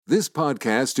This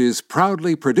podcast is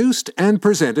proudly produced and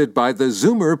presented by the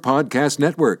Zoomer Podcast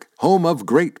Network, home of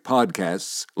great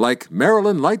podcasts like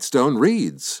Marilyn Lightstone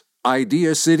Reads,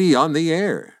 Idea City on the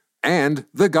Air, and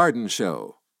The Garden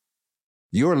Show.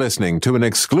 You're listening to an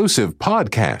exclusive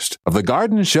podcast of The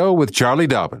Garden Show with Charlie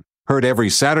Dobbin, heard every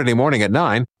Saturday morning at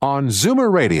 9 on Zoomer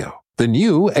Radio, the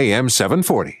new AM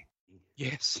 740.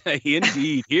 Yes,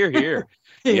 indeed. Here.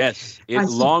 Yes, it's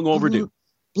long overdue.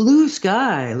 Blue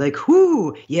sky, like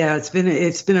whoo! Yeah, it's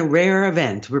been a rare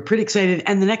event. We're pretty excited,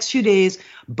 and the next few days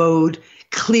bode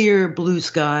clear blue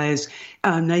skies,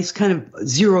 nice kind of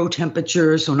zero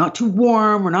temperature, so not too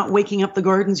warm. We're not waking up the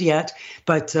gardens yet,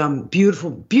 but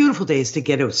beautiful days to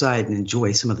get outside and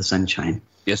enjoy some of the sunshine.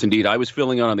 Yes, indeed. I was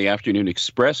filling out on the Afternoon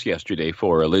Express yesterday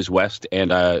for Liz West,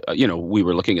 and we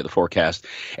were looking at the forecast,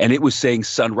 and it was saying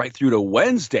sun right through to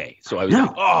Wednesday. So I was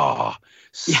like, oh.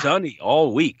 Sunny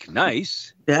all week.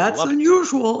 Nice. That's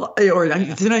unusual.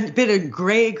 It's a bit of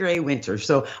gray winter.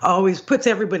 So always puts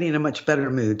everybody in a much better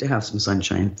mood to have some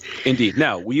sunshine. Indeed.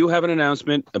 Now, you have an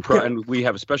announcement, and we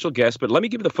have a special guest, but let me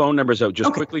give the phone numbers out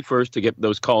just quickly first to get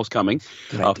those calls coming.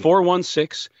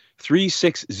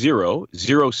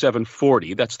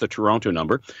 416-360-0740. That's the Toronto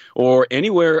number. Or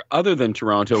anywhere other than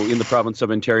Toronto in the province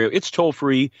of Ontario. It's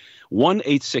toll-free,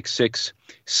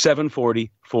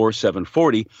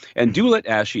 1-866-740-4740. And do let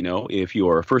Ashley know if you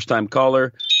are a first-time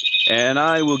caller. And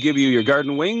I will give you your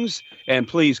garden wings. And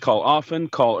please call often,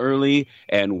 call early,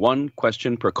 and one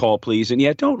question per call, please. And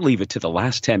yeah, don't leave it to the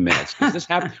last 10 minutes.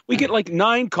 We get like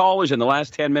 9 callers in the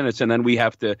last 10 minutes, and then we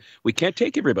can't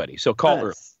take everybody. So call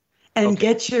early. And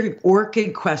get your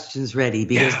orchid questions ready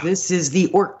because this is the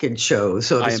orchid show,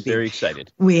 so to speak. I am very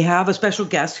excited. We have a special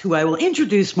guest who I will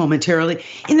introduce momentarily.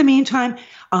 In the meantime,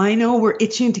 I know we're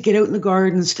itching to get out in the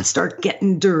gardens to start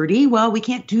getting dirty. Well, we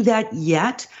can't do that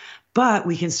yet, but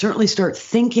we can certainly start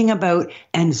thinking about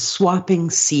and swapping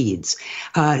seeds.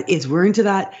 We're into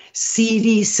that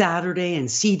seedy Saturday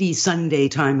and seedy Sunday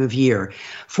time of year.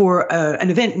 For an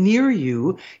event near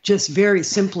you, just very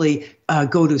simply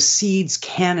go to Seeds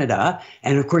Canada.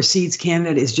 And of course, Seeds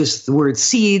Canada is just the word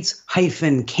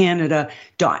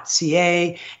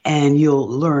seeds-canada.ca, and you'll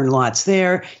learn lots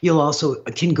there. You'll also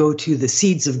can go to the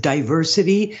Seeds of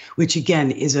Diversity, which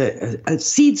again is a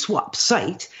seed swap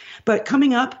site. But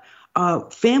coming up,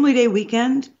 Family Day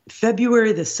weekend,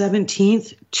 February the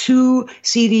 17th, 2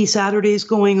 CD Saturdays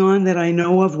going on that I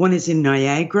know of. One is in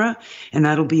Niagara, and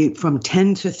that'll be from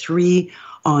 10 to 3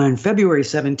 on February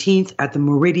 17th at the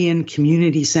Meridian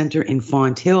Community Centre in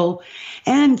Fonthill.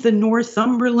 And the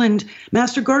Northumberland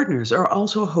Master Gardeners are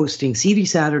also hosting CD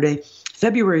Saturday,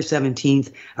 February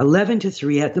 17th, 11 to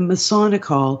 3 at the Masonic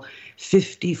Hall,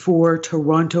 54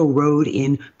 Toronto Road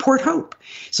in Port Hope.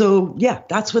 So, yeah,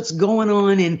 that's what's going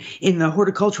on in the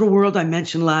horticultural world I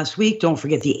mentioned last week. Don't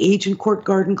forget the Agincourt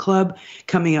Garden Club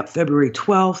coming up February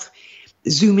 12th.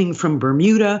 Zooming from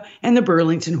Bermuda, and the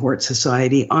Burlington Hort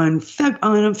Society on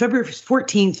February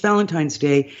 14th, Valentine's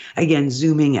Day, again,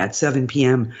 zooming at 7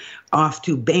 p.m. off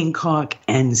to Bangkok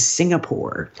and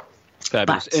Singapore.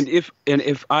 Fabulous. And if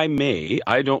I may,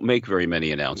 I don't make very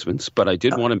many announcements, but I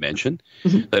did want to mention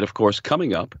that, of course,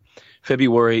 coming up,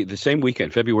 the same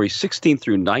weekend, February 16th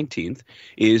through 19th,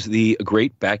 is the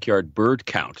Great Backyard Bird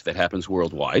Count that happens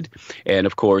worldwide. And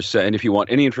of course, and if you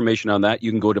want any information on that, you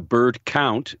can go to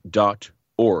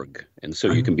birdcount.org. And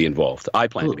so you can be involved. I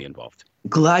plan to be involved.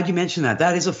 Glad you mentioned that.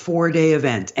 That is a 4-day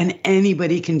event, and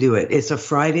anybody can do it. It's a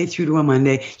Friday through to a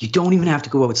Monday. You don't even have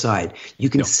to go outside. You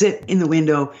can sit in the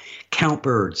window, count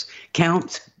birds,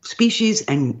 count species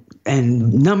and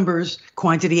numbers,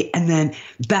 quantity, and then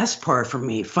best part for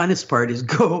me, funnest part is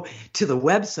go to the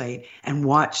website and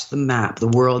watch the map, the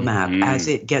world map, as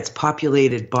it gets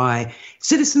populated by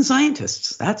citizen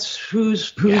scientists. That's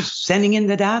who's sending in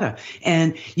the data.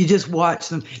 And you just watch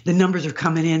them. The numbers are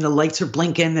coming in. The lights are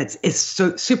blinking. It's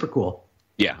so super cool.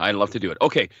 Yeah, I'd love to do it.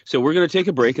 Okay, so we're going to take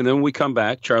a break, and then when we come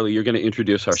back, Charlie, you're going to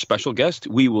introduce our special guest.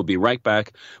 We will be right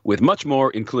back with much more,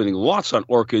 including lots on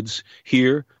orchids,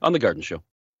 here on The Garden Show.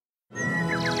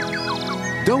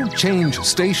 Don't change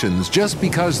stations just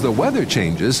because the weather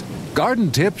changes.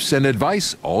 Garden tips and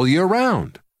advice all year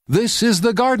round. This is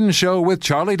The Garden Show with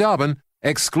Charlie Dobbin,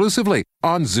 exclusively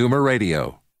on Zoomer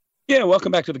Radio. Yeah,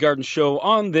 welcome back to The Garden Show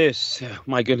on this,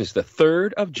 my goodness, the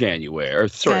 3rd of January,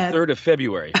 3rd of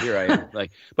February. Here I am.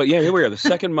 But yeah, here we are, the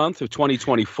second month of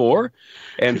 2024.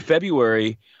 And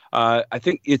February, I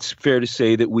think it's fair to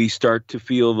say that we start to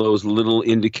feel those little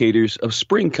indicators of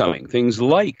spring coming. Things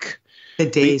like the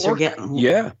days are getting...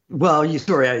 Yeah. Well,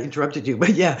 sorry, I interrupted you.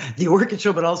 But yeah, the orchid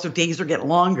show, but also days are getting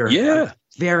longer. Yeah.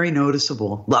 Very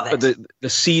noticeable. Love it. The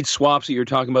seed swaps that you're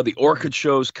talking about, the orchid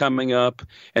shows coming up,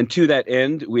 and to that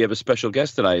end, we have a special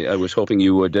guest that I was hoping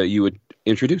you would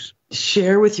introduce.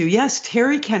 Share with you. Yes,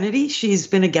 Terry Kennedy. She's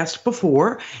been a guest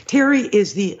before. Terry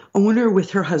is the owner with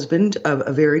her husband of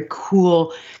a very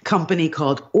cool company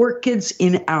called Orchids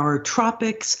in Our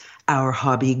Tropics, Our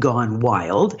Hobby Gone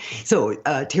Wild. So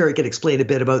Terry could explain a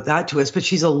bit about that to us, but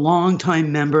she's a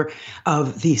longtime member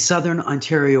of the Southern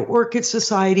Ontario Orchid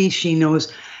Society. She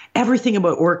knows everything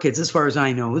about orchids, as far as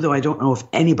I know, though I don't know if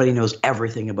anybody knows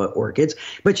everything about orchids,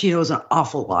 but she knows an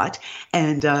awful lot.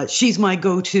 And she's my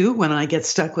go-to when I get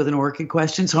stuck with an orchid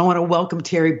question. So I want to welcome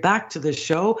Terry back to the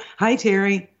show. Hi,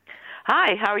 Terry.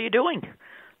 Hi, how are you doing?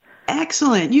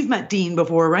 Excellent. You've met Dean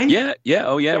before, right? Yeah.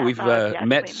 Oh, yeah. We've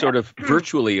met sort of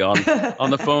virtually on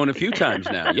the phone a few times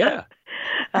now. Yeah.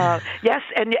 Yes,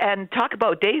 and talk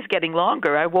about days getting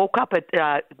longer. I woke up at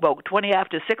 20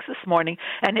 after 6 this morning,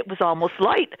 and it was almost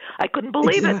light. I couldn't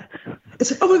believe it.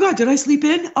 It's oh my God, did I sleep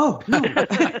in? Oh no,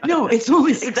 no, it's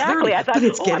only 6:30. Exactly. I thought,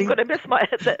 I'm going to miss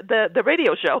the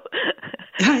radio show.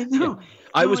 I know.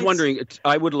 I was wondering.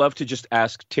 I would love to just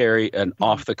ask Terry an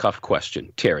off-the-cuff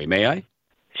question. Terry, may I?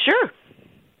 Sure.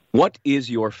 What is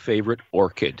your favorite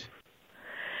orchid?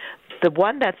 The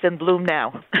one that's in bloom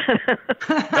now.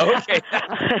 Okay.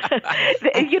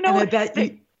 You know, and I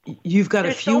bet you've got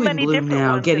a few in bloom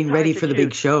now, getting ready for the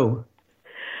big show.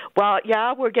 Well,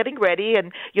 yeah, we're getting ready,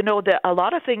 and a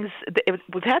lot of things.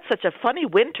 We've had such a funny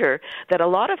winter that a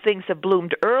lot of things have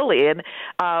bloomed early. And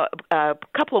a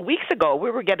couple of weeks ago, we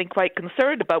were getting quite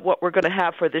concerned about what we're going to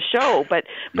have for the show. But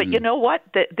you know what?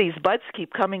 These buds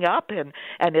keep coming up, and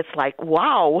it's like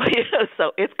wow.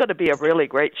 So it's going to be a really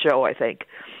great show, I think.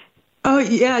 Oh,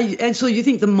 yeah. And so you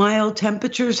think the mild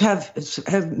temperatures have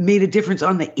made a difference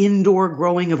on the indoor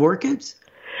growing of orchids?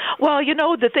 Well,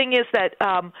 the thing is that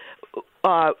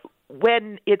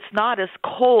when it's not as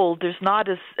cold, there's not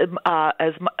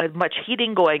as much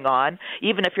heating going on,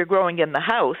 even if you're growing in the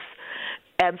house,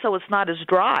 and so it's not as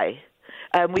dry.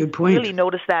 And we really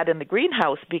notice that in the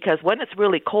greenhouse because when it's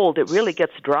really cold, it really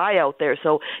gets dry out there.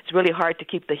 So it's really hard to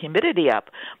keep the humidity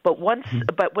up. But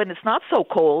but when it's not so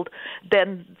cold,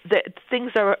 then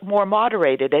things are more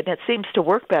moderated and it seems to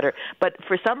work better. But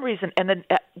for some reason, and then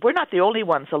we're not the only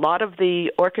ones. A lot of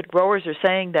the orchid growers are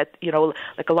saying that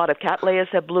like a lot of cattleyas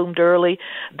have bloomed early.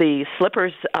 The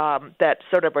slippers that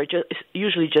sort of are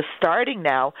usually just starting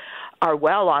now are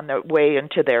well on their way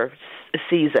into their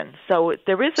season. So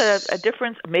there is a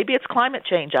difference. Maybe it's climate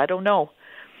change. I don't know.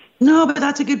 No, but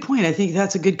that's a good point. I think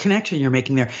that's a good connection you're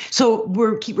making there. So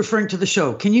we'll keep referring to the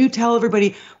show. Can you tell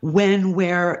everybody when,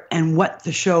 where, and what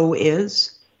the show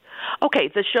is? Okay,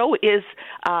 the show is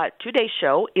a 2-day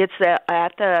show. It's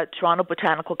at the Toronto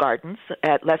Botanical Gardens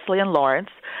at Leslie and Lawrence.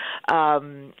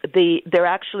 There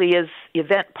actually is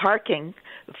event parking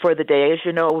for the day. As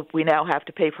you know, we now have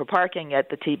to pay for parking at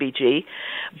the TBG,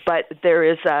 but there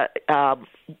is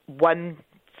one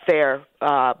fare.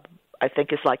 I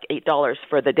think it's like $8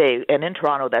 for the day, and in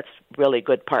Toronto, that's really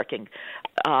good parking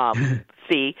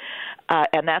fee.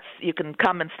 And that's you can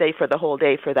come and stay for the whole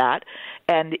day for that.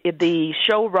 And the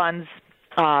show runs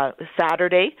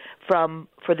Saturday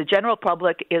for the general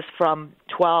public is from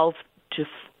 12 to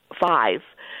 5.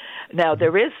 Now,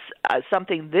 there is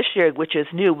something this year which is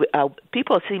new.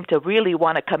 People seem to really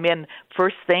want to come in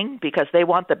first thing because they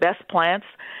want the best plants.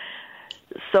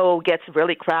 So it gets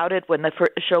really crowded when the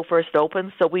show first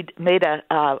opens. So we made a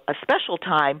special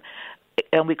time,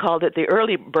 and we called it the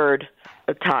early bird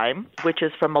time, which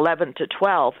is from 11 to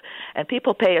 12. And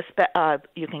people pay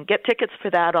you can get tickets for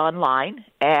that online,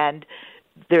 and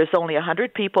there's only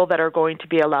 100 people that are going to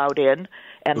be allowed in,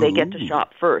 and they get to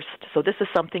shop first. So this is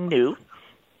something new.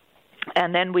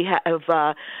 And then we have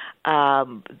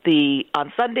on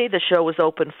Sunday the show is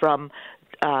open from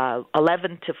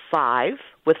 11 to 5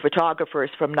 with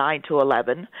photographers from 9 to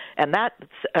 11, and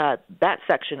that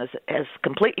section is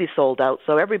completely sold out.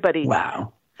 So everybody.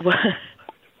 Wow.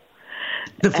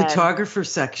 The photographer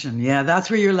section, yeah, that's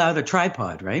where you're allowed a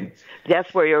tripod, right?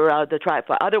 That's where you're allowed the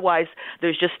tripod. Otherwise,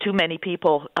 there's just too many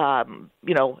people,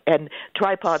 and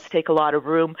tripods take a lot of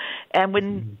room. And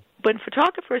when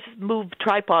photographers move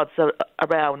tripods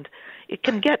around, it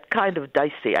can get kind of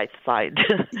dicey, I find.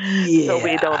 Yeah, so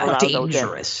we don't allow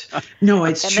dangerous. No,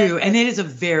 it's true. And it is a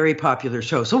very popular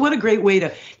show. So what a great way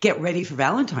to get ready for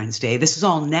Valentine's Day. This is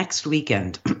all next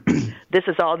weekend. This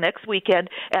is all next weekend.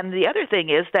 And the other thing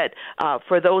is that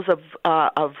for those of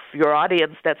your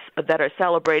audience that are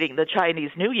celebrating the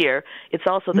Chinese New Year, it's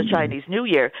also the Chinese New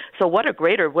Year. So what a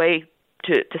greater way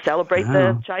to celebrate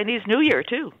the Chinese New Year,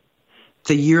 too.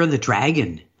 The Year of the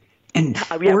Dragon. And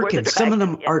we're orchids, some of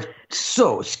them are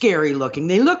so scary looking.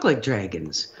 They look like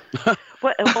dragons.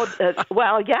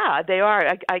 Well, yeah, they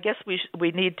are. I guess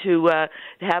we need to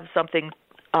have something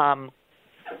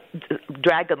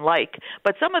dragon-like.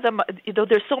 But some of them,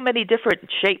 there's so many different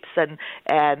shapes, and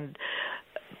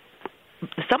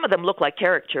some of them look like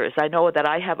characters. I know that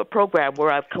I have a program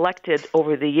where I've collected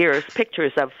over the years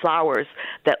pictures of flowers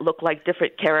that look like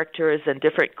different characters and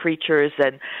different creatures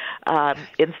and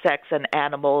insects and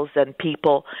animals and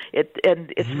people.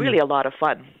 It's really a lot of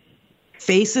fun.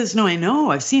 Faces? No, I know.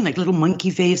 I've seen like little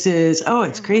monkey faces. Oh,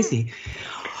 it's crazy.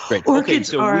 Great.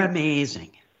 Orchids are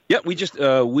amazing. Yeah,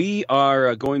 we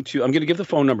are going to, I'm going to give the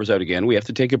phone numbers out again. We have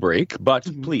to take a break, but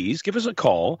please give us a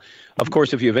call. Of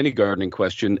course, if you have any gardening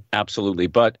question, absolutely.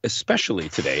 But especially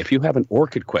today, if you have an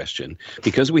orchid question,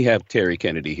 because we have Terry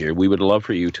Kennedy here, we would love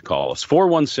for you to call us.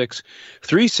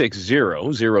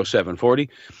 416-360-0740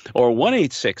 or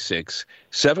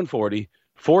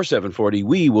 1-866-740-4740.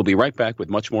 We will be right back with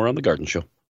much more on The Garden Show.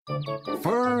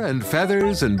 Fur and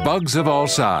feathers and bugs of all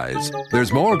size.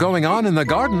 There's more going on in the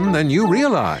garden than you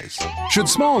realize. Should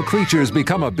small creatures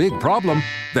become a big problem,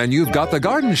 then you've got The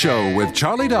Garden Show with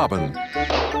Charlie Dobbin.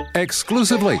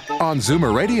 Exclusively on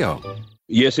Zoomer Radio.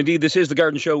 Yes, indeed. This is The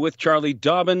Garden Show with Charlie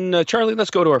Dobbin. Charlie,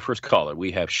 let's go to our first caller.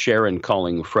 We have Sharon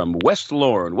calling from West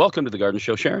Lorne. Welcome to The Garden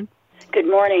Show, Sharon. Good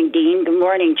morning, Dean. Good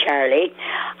morning, Charlie.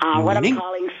 What I'm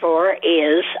calling for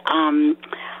is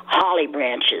holly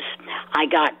branches. I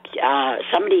got,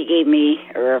 somebody gave me,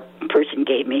 or a person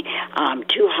gave me, 2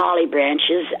 holly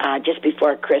branches just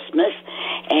before Christmas,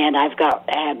 and I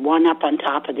had one up on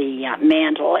top of the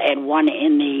mantle and one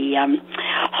in the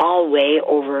hallway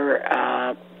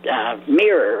over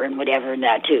mirror and whatever and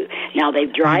that too. Now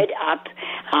they've dried up.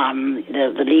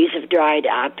 The leaves have dried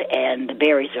up, and the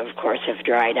berries, of course, have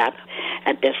dried up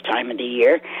at this time of the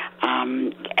year.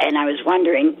 And I was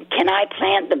wondering, can I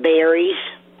plant the berries?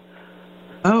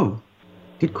 Oh,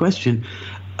 good question.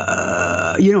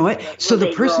 You know what? So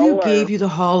the person who gave you the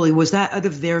holly, was that out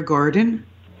of their garden?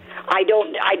 I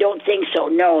don't think so.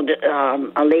 No,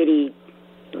 a lady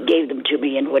gave them to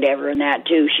me and whatever and that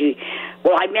too.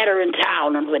 I met her in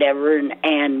town and whatever, and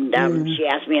she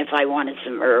asked me if I wanted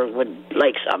some or would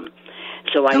like some.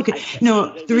 So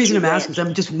the reason I'm asking is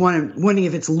I'm just wondering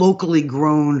if it's locally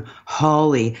grown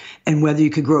holly and whether you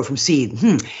could grow it from seed.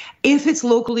 If it's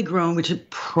locally grown, which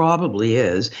it probably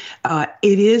is,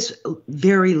 it is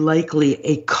very likely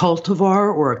a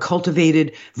cultivar or a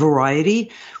cultivated variety,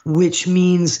 which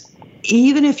means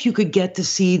even if you could get the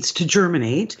seeds to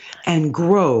germinate and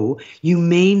grow, you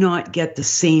may not get the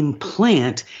same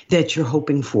plant that you're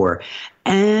hoping for.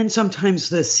 And sometimes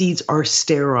the seeds are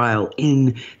sterile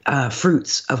in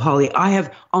fruits of holly. I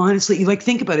have honestly,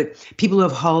 think about it. People who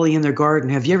have holly in their garden.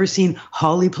 Have you ever seen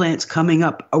holly plants coming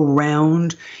up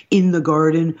around in the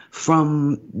garden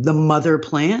from the mother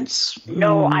plants?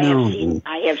 No. I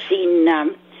have seen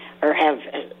or have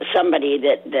somebody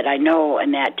that I know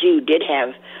and that too did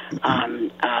have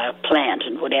plant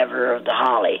and whatever of the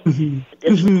holly.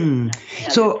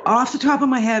 So off the top of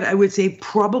my head, I would say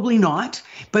probably not,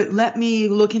 but let me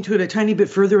look into it a tiny bit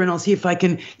further and I'll see if I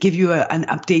can give you an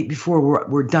update before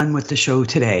we're done with the show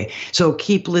today. So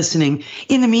keep listening.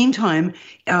 In the meantime,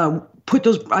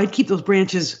 I'd keep those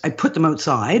branches, I'd put them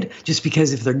outside just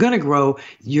because if they're going to grow,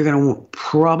 you're going to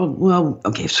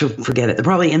so forget it. They're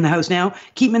probably in the house now.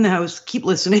 Keep them in the house. Keep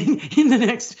listening. In the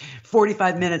next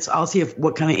 45 minutes, I'll see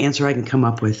what kind of answer I can come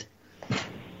up with.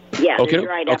 Yeah, they're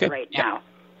dried up right now.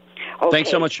 Okay. Thanks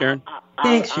so much, Sharon.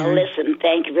 Thanks, Sharon. I'll listen.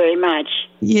 Thank you very much.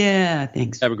 Yeah,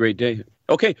 thanks. Have a great day.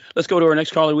 Okay, let's go to our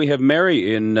next caller. We have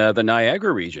Mary in the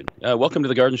Niagara region. Welcome to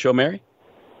The Garden Show, Mary.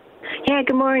 Yeah,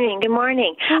 good morning. Good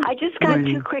morning. I just got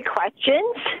 2 quick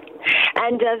questions.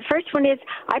 And the first one is,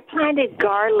 I planted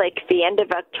garlic the end of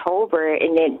October,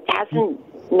 and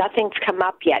nothing's come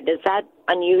up yet. Is that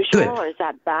unusual or is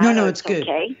that bad? No, it's good.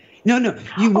 Okay? No,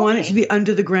 you want it to be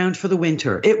under the ground for the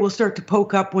winter. It will start to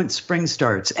poke up once spring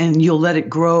starts, and you'll let it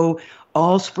grow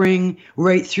all spring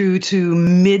right through to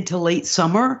mid to late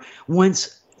summer.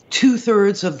 Once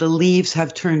 2/3 of the leaves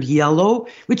have turned yellow,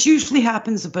 which usually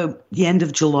happens about the end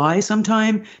of July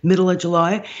sometime, middle of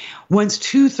July. Once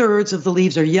 2/3 of the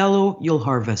leaves are yellow, you'll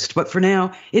harvest. But for now,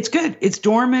 it's good. It's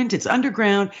dormant. It's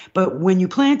underground. But when you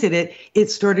planted it, it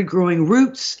started growing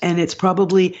roots, and it's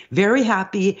probably very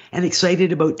happy and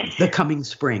excited about the coming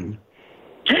spring.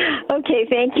 Okay,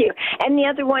 thank you. And the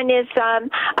other one is I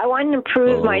want to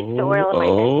improve my soil in my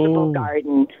vegetable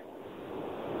garden.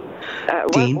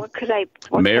 What could I?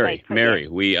 Mary,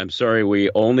 I'm sorry, we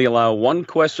only allow one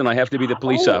question. I have to be the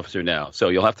police officer now, so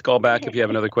you'll have to call back if you have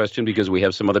another question because we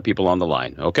have some other people on the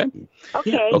line. Okay.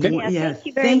 Okay. Okay. Yeah, thank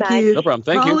you very much. No problem.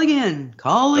 Thank Call you. again.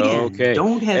 Call again. Okay.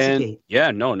 Don't hesitate.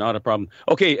 And, no, not a problem.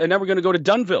 Okay, and now we're going to go to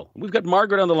Dunnville. We've got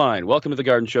Margaret on the line. Welcome to the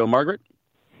Garden Show, Margaret.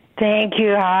 Thank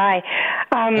you. Hi.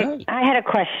 I had a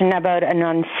question about an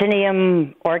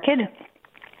Oncidium orchid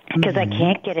because I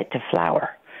can't get it to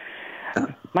flower.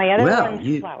 My other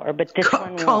one's flower, but this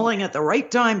one won't. Calling at the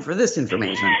right time for this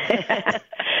information.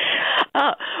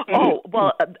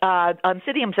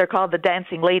 Oncidiums are called the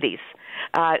dancing ladies.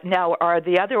 Now, are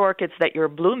the other orchids that you're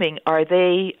blooming, are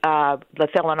they the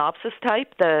Phalaenopsis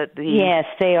type? Yes,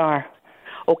 they are.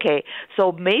 Okay,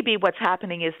 so maybe what's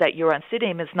happening is that your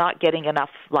Oncidium is not getting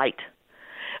enough light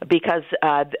because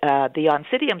the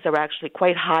Oncidiums are actually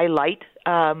quite high light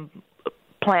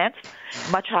plants,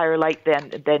 much higher light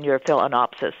than your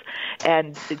Phalaenopsis.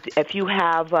 And if you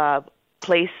have a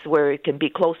place where it can be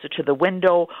closer to the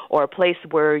window, or a place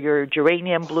where your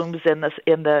geranium blooms in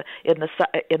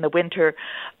the winter,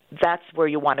 that's where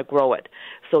you want to grow it,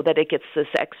 so that it gets this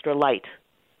extra light.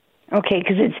 Okay,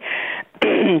 because it's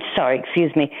sorry,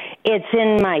 excuse me. It's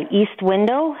in my east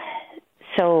window.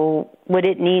 So would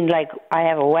it need, like, I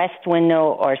have a west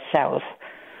window or south?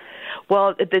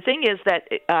 Well, the thing is that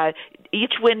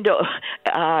each window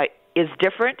is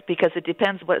different because it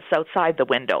depends what's outside the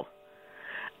window.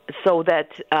 So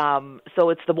that so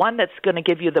it's the one that's going to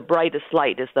give you the brightest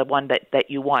light is the one that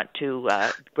you want to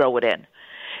grow it in.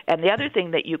 And the other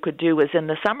thing that you could do is in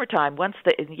the summertime, once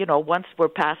we're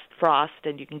past frost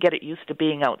and you can get it used to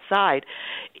being outside,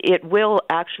 it will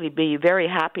actually be very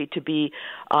happy to be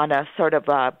on a sort of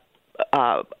a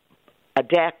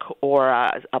deck or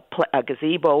a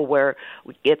gazebo where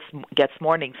it gets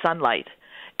morning sunlight,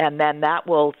 and then that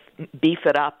will beef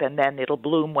it up, and then it'll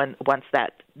bloom once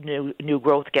that new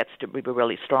growth gets to be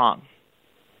really strong.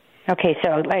 Okay,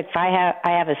 so like if I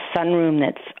have a sunroom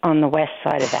that's on the west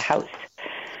side of the house.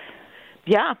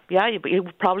 Yeah, you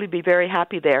would probably be very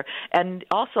happy there. And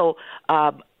also,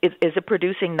 is it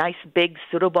producing nice big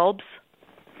pseudobulbs?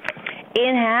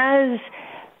 It has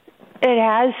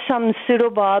some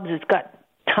pseudobulbs. It's got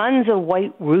tons of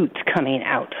white roots coming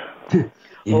out. Yeah.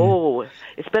 Oh,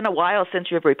 it's been a while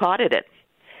since you've repotted it.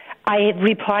 I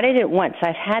repotted it once.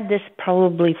 I've had this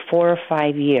probably 4 or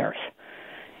 5 years,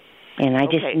 and I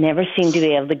just never seem to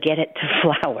be able to get it to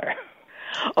flower.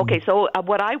 Okay, so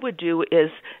what I would do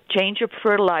is change your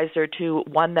fertilizer to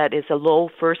one that is a low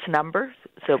first number.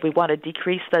 So if we want to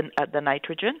decrease the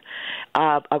nitrogen,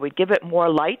 I would give it more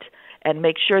light and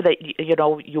make sure that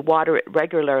you water it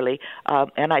regularly,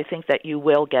 and I think that you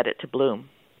will get it to bloom.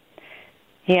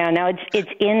 Yeah, now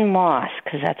it's in moss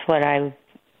because that's what I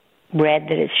read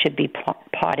that it should be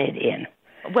potted in.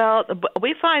 Well,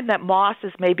 we find that moss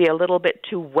is maybe a little bit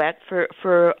too wet for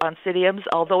Oncidiums,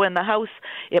 although in the house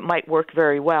it might work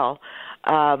very well.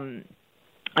 A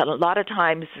lot of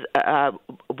times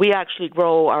we actually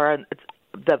grow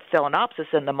the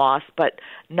Phalaenopsis in the moss, but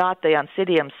not the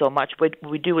Oncidium so much. What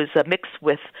we do is a mix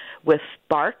with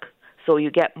bark, so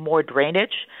you get more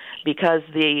drainage, because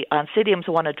the Oncidiums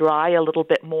want to dry a little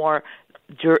bit more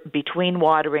between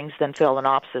waterings than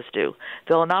Phalaenopsis do.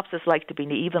 Phalaenopsis like to be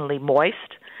evenly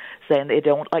moist, saying they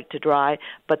don't like to dry,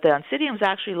 but the Oncidiums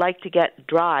actually like to get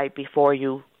dry before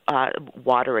you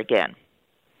water again.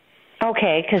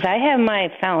 Okay, because I have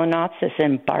my Phalaenopsis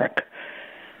in bark.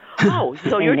 Oh,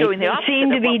 so you're doing the opposite.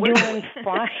 Seem to be doing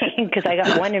fine because I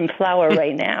got one in flower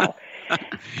right now.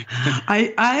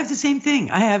 I have the same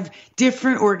thing. I have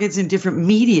different orchids in different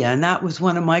media, and that was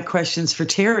one of my questions for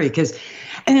Terry.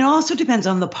 And it also depends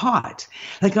on the pot.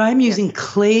 Like I'm using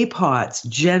clay pots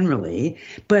generally,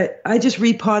 but I just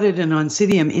repotted an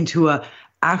Oncidium into a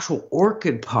actual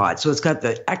orchid pot, so it's got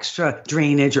the extra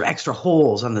drainage or extra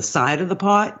holes on the side of the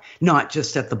pot, not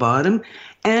just at the bottom.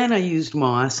 And I used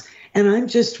moss. And I'm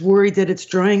just worried that it's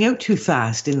drying out too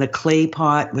fast in the clay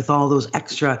pot with all those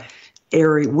extra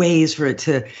airy ways for it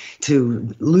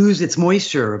to lose its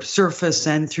moisture of surface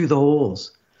and through the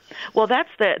holes. Well, that's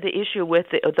the issue with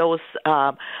those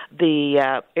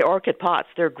orchid pots.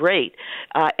 They're great,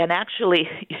 and actually,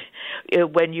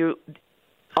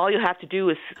 all you have to do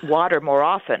is water more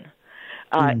often.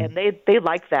 And they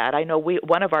like that. I know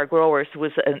one of our growers who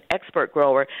was an expert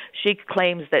grower, she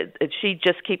claims that she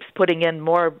just keeps putting in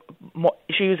more.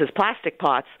 She uses plastic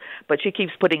pots, but she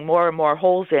keeps putting more and more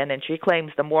holes in, and she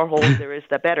claims the more holes there is,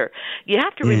 the better. You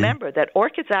have to remember that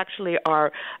orchids actually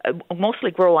are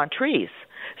mostly grow on trees.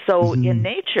 So in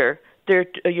nature,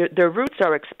 their roots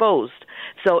are exposed.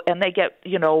 So and they get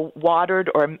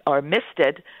watered or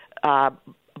misted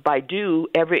by dew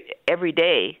every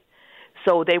day.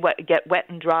 So they get wet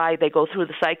and dry. They go through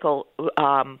the cycle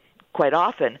quite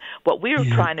often. What we're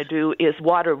trying to do is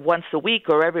water once a week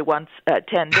or every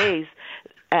 10 days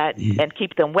and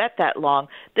keep them wet that long.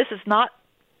 This is not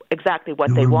exactly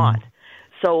what they want.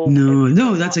 So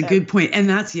No, that's a good point. And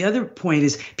that's the other point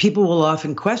is people will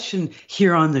often question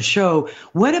here on the show,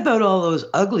 what about all those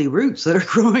ugly roots that are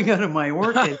growing out of my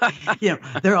orchid?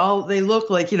 They look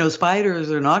like,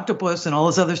 spiders or an octopus and all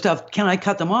this other stuff. Can I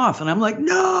cut them off? And I'm like,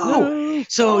 no.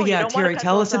 So Terry,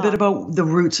 tell us a bit about the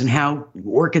roots and how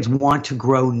orchids want to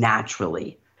grow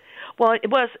naturally. Well,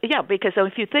 it was, because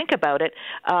if you think about it,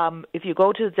 if you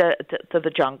go to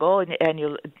the jungle and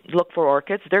you look for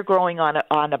orchids, they're growing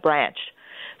on a branch.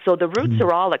 So the roots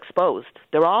are all exposed.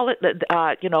 They're all,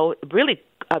 really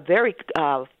very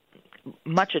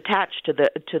much attached to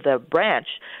the branch,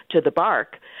 to the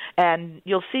bark. And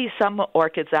you'll see some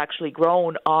orchids actually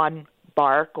grown on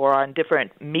bark or on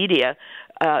different media,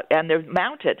 and they're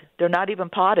mounted. They're not even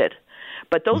potted.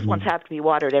 But those ones have to be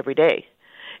watered every day.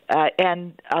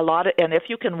 And if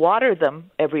you can water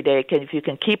them every day, if you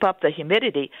can keep up the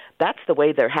humidity, that's the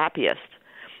way they're happiest.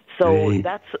 So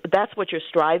that's what you're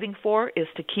striving for, is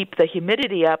to keep the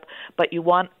humidity up, but you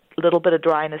want a little bit of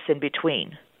dryness in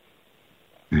between.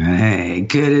 Right,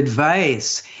 good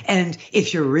advice. And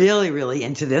if you're really, really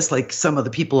into this, like some of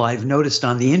the people I've noticed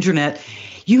on the internet,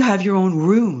 you have your own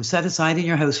room set aside in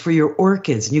your house for your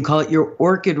orchids, and you call it your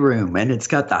orchid room, and it's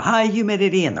got the high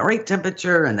humidity and the right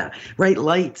temperature and the right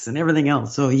lights and everything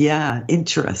else. So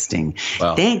interesting.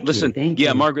 Well, Thank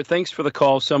you. Margaret, thanks for the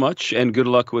call so much, and good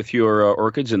luck with your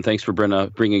orchids, and thanks for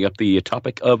bringing up the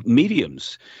topic of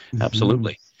mediums.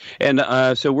 Absolutely. And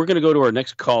so we're going to go to our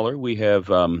next caller. We have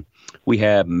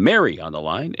Mary on the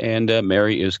line, and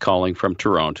Mary is calling from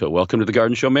Toronto. Welcome to the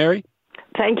Garden Show, Mary.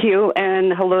 Thank you,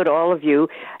 and hello to all of you.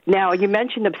 Now, you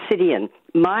mentioned obsidian.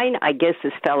 Mine, I guess,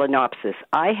 is Phalaenopsis.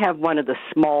 I have one of the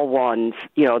small ones,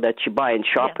 that you buy in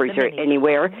Shoppers or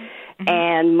anywhere. Mm-hmm.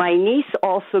 And my niece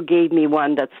also gave me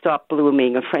one that stopped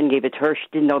blooming. A friend gave it to her. She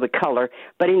didn't know the color,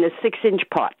 but in a 6-inch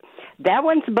pot. That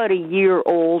one's about a year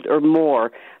old or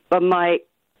more, but my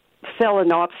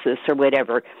Phalaenopsis or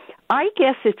whatever, I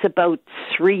guess it's about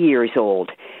 3 years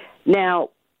old.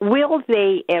 Now, will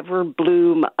they ever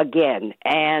bloom again?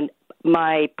 And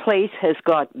my place has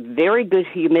got very good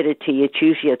humidity. It's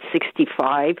usually at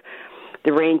 65.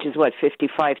 The range is,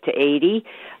 55 to 80.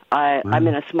 I'm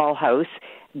in a small house.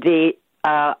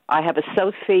 I have a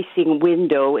south-facing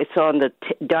window. It's on the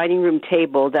dining room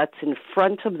table that's in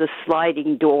front of the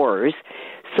sliding doors,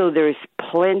 so there's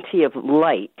plenty of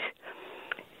light.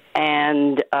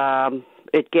 And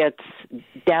it gets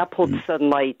dappled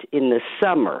sunlight in the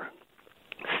summer.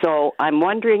 So I'm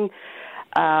wondering,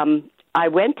 I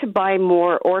went to buy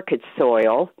more orchid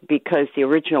soil because the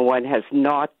original one has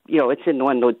not, it's in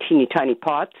one of those teeny tiny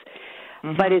pots,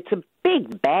 but it's a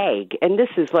big bag. And this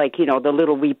is like, the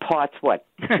little wee pots,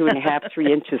 2.5,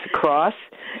 3 inches across.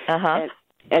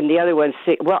 And the other one's,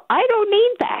 I don't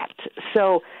need that.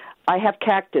 So I have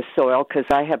cactus soil because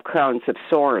I have crowns of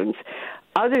thorns.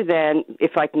 Other than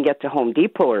if I can get to Home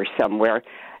Depot or somewhere,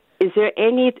 is there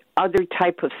any other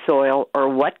type of soil, or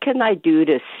what can I do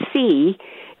to see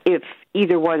if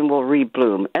either one will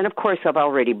rebloom? And, of course, I've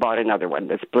already bought another one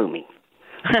that's blooming.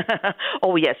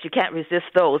 Oh, yes, you can't resist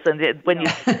those. And when you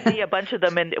see a bunch of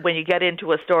them and when you get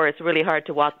into a store, it's really hard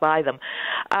to walk by them.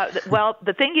 Well,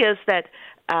 the thing is that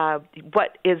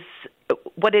what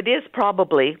it is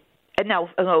probably, and now,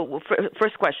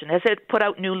 first question, has it put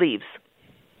out new leaves?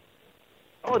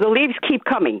 Oh, the leaves keep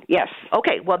coming, yes.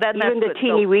 Okay, well, then that's even the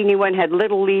teeny-weeny one had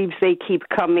little leaves. They keep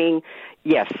coming,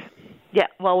 yes. Yeah,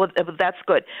 well, that's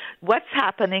good. What's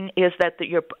happening is that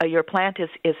your plant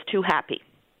is too happy.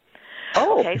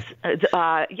 Oh. Okay,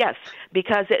 yes,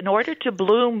 because in order to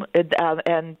bloom,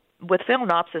 and with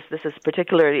Phalaenopsis, this is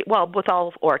particularly, with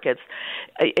all orchids,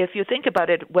 if you think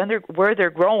about it, where they're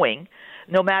growing,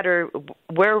 no matter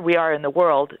where we are in the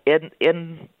world,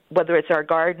 in whether it's our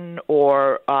garden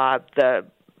or the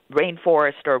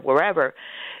rainforest or wherever,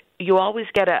 you always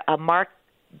get a marked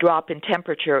drop in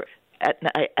temperature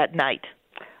at night.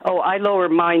 Oh, I lower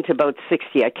mine to about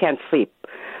 60. I can't sleep.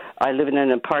 I live in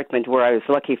an apartment where I was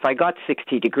lucky if I got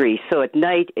 60 degrees. So at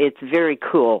night, it's very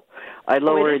cool. I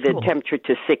lower the temperature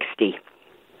to 60.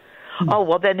 Oh,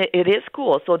 well, then it is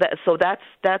cool. So that's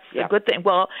a good thing.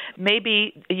 Well,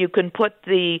 maybe you can put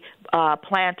the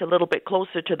plant a little bit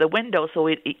closer to the window so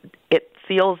it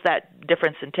feels that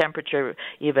difference in temperature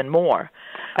even more.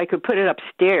 I could put it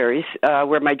upstairs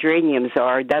where my geraniums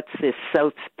are. That's this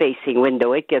south-facing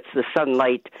window. It gets the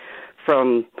sunlight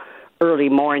from early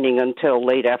morning until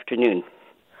late afternoon.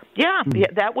 Yeah,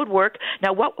 that would work.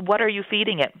 Now, what are you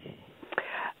feeding it?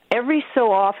 Every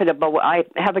so often, I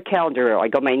have a calendar. I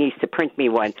got my niece to print me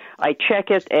one. I check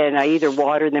it, and I either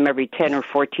water them every 10 or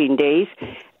 14 days.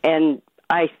 And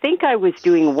I think I was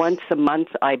doing once a month.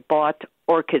 I bought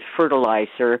orchid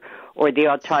fertilizer, or the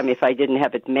odd time if I didn't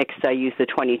have it mixed, I use the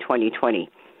 20-20-20.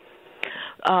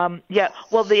 Yeah.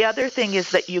 Well, the other thing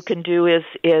is that you can do is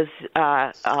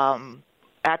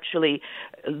actually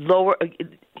lower.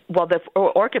 Well, the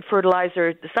orchid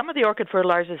fertilizer. Some of the orchid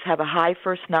fertilizers have a high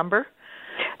first number.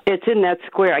 It's in that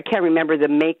square. I can't remember the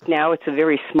make now. It's a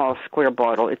very small square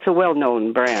bottle. It's a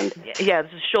well-known brand. Yeah,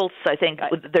 it's Schultz, I think.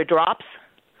 They're drops?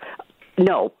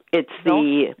 No, it's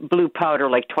the blue powder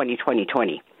like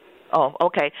 20-20-20. Oh,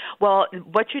 okay. Well,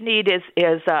 what you need is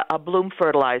a bloom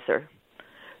fertilizer.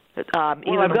 I've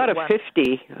got a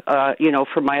 50,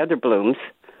 for my other blooms.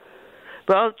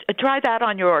 Well, try that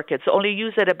on your orchids. Only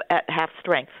use it at half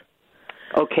strength.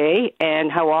 Okay,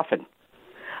 and how often?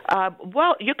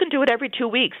 Well, you can do it every 2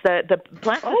 weeks. The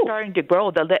plants are starting to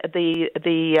grow.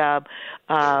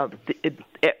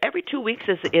 Every 2 weeks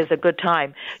is a good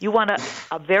time. You want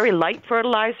a very light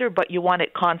fertilizer, but you want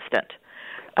it constant.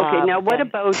 Okay. Now, what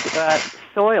about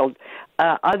soil?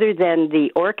 Other than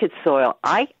the orchid soil,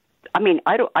 I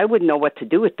wouldn't know what to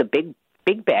do with the big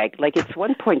bag. Like it's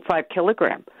 1.5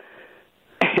 kilogram,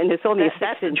 and it's only a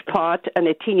 6-inch pot and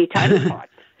a teeny tiny pot.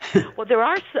 Well, there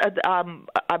are.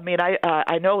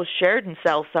 I know Sheridan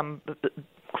sells some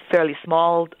fairly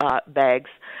small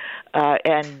bags,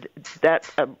 and that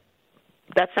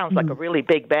sounds like a really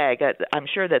big bag. I'm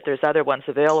sure that there's other ones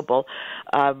available.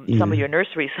 Some of your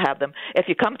nurseries have them. If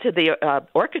you come to the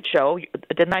orchid show,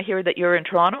 didn't I hear that you're in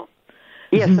Toronto?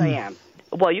 Yes, I am.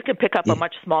 Well, you can pick up a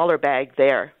much smaller bag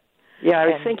there. Yeah, I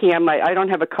was thinking I don't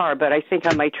have a car, but I think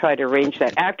I might try to arrange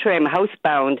that. Actually, I'm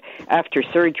housebound after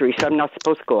surgery, so I'm not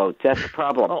supposed to go out. That's the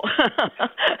problem. Oh.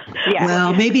 Yeah.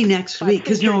 Well, maybe next week,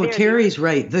 because Terry's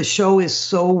right. The show is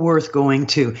so worth going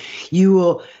to. You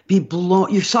will be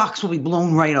blown. Your socks will be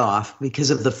blown right off because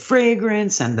of the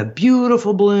fragrance and the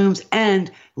beautiful blooms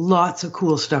and lots of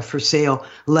cool stuff for sale,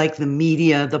 like the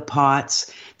media, the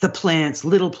pots, the plants,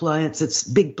 little plants, it's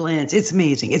big plants. It's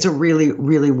amazing. It's a really,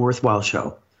 really worthwhile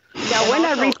show. Now, when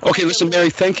okay, listen, Mary,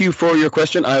 thank you for your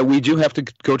question. We do have to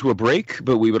go to a break,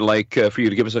 but we would like for you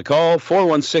to give us a call,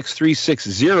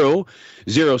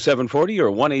 416-360-0740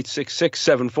 or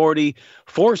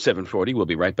 1-866-740-4740. We'll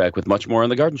be right back with much more on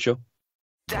The Garden Show.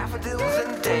 Daffodils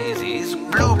and daisies,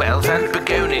 bluebells and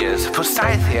begonias,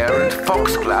 forsythia and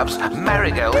foxgloves,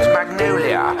 marigolds,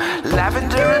 magnolia,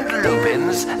 lavender and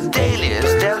lupins, dahlias,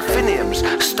 delphiniums,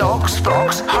 stalks,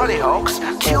 phlox, hollyhocks,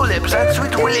 tulips and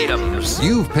sweet williams.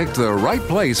 You've picked the right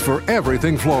place for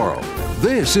everything floral.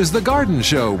 This is The Garden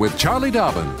Show with Charlie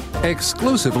Dobbin,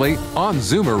 exclusively on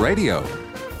Zoomer Radio.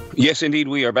 Yes, indeed,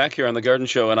 we are back here on The Garden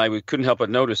Show, and I couldn't help but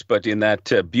notice, but in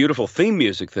that beautiful theme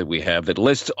music that we have that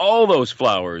lists all those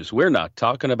flowers, we're not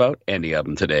talking about any of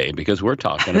them today because we're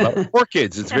talking about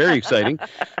orchids. It's very exciting.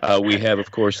 We have,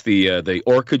 of course, the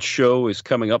Orchid Show is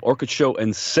coming up, Orchid Show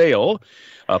and Sale,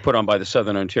 put on by the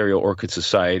Southern Ontario Orchid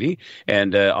Society.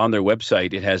 And on their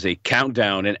website, it has a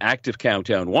countdown, an active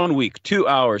countdown, 1 week, 2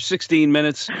 hours, 16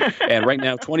 minutes, and right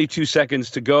now 22 seconds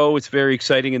to go. It's very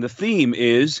exciting. And the theme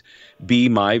is Be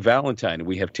My Valentine.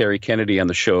 We have Terry Kennedy on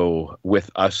the show with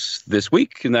us this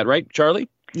week. Isn't that right, Charlie?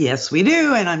 Yes, we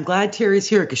do. And I'm glad Terry's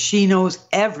here because she knows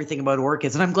everything about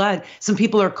orchids. And I'm glad some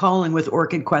people are calling with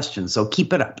orchid questions. So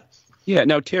keep it up. Yeah.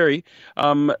 Now, Terry,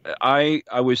 I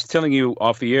was telling you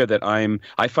off the air that I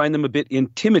find them a bit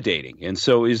intimidating, and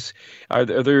so are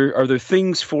there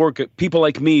things for people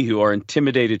like me who are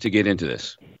intimidated to get into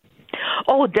this?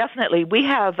 Oh, definitely. We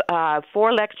have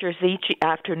 4 lectures each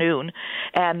afternoon,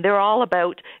 and they're all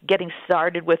about getting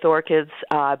started with orchids.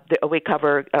 We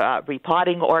cover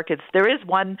repotting orchids. There is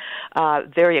one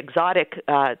very exotic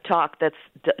talk that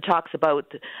talks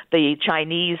about the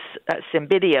Chinese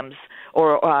cymbidiums,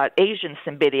 or Asian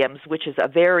cymbidiums, which is a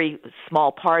very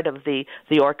small part of the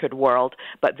orchid world,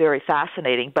 but very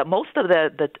fascinating. But most of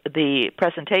the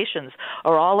presentations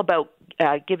are all about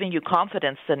giving you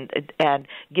confidence and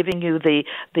giving you the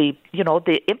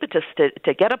impetus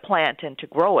to get a plant and to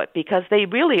grow it, because they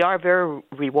really are very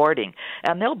rewarding,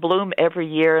 and they'll bloom every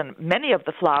year, and many of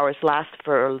the flowers last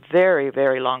for a very,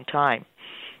 very long time.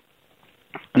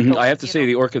 Mm-hmm. I have to say,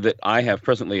 the orchid that I have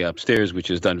presently upstairs, which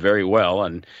has done very well,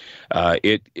 and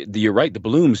you're right, the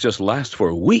blooms just last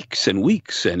for weeks and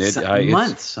weeks, and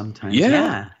months sometimes.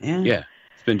 Yeah,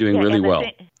 it's been doing really well.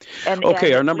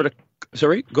 Our number to.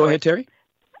 Sorry, go ahead, Terry.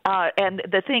 And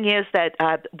the thing is that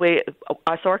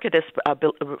us orchidists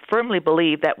firmly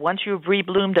believe that once you've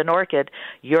rebloomed an orchid,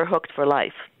 you're hooked for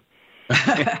life.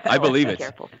 I believe it.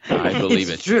 Careful. I believe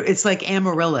it's it. True. It's like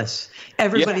amaryllis.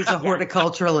 Everybody's a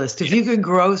horticulturalist. If you can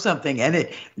grow something and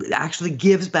it actually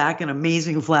gives back an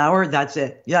amazing flower, that's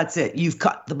it. That's it. You've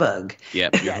caught the bug.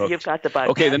 Yep, you've got the bug.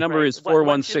 Okay, the number is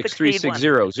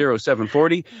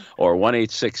 416-360-0740 or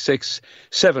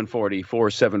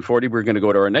 1-866-740-4740. We're going to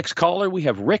go to our next caller. We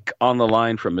have Rick on the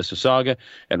line from Mississauga.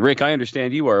 And Rick, I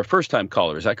understand you are a first-time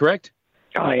caller. Is that correct?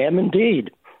 I am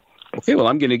indeed. Okay, well,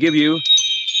 I'm going to give you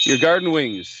your garden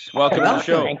wings. Welcome to the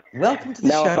show. Welcome to the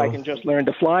show. show. Now, if I can just learn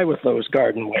to fly with those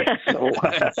garden wings. So,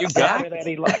 you got it.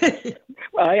 Any luck.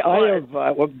 I have,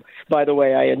 by the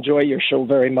way, I enjoy your show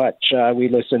very much. We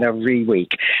listen every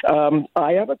week.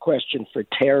 I have a question for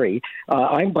Terry.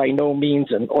 I'm by no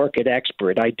means an orchid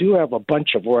expert. I do have a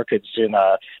bunch of orchids in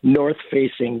a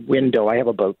north-facing window. I have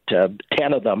about 10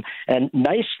 of them, and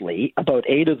nicely, about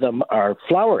 8 of them are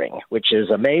flowering, which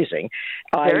is amazing.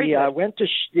 I went to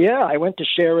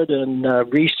Sheridan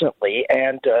recently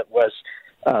and was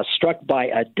struck by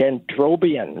a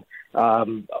dendrobium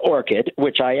orchid,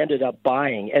 which I ended up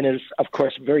buying, and is, of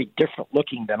course, very different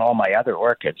looking than all my other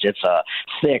orchids. It's a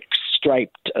thick,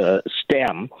 striped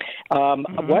stem.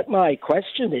 What my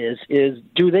question is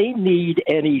do they need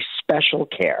any special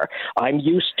care? I'm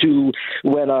used to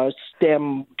when a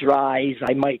stem dries,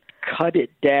 I might cut it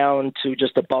down to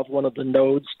just above one of the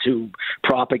nodes to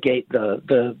propagate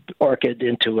the orchid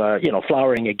into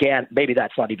flowering again. Maybe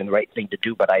that's not even the right thing to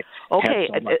do, but I've had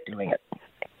so much doing it.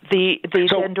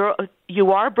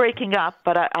 You are breaking up,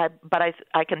 but I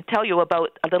can tell you a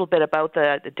little bit about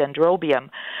the dendrobium.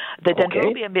 The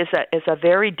dendrobium is a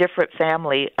very different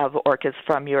family of orchids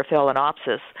from your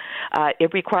Phalaenopsis.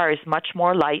 It requires much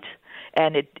more light,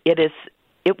 and it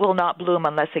will not bloom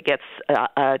unless it gets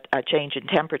a change in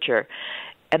temperature.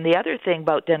 And the other thing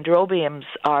about dendrobiums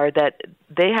are that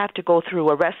they have to go through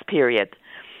a rest period.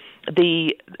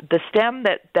 The stem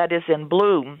that is in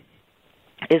bloom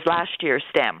is last year's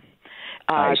stem.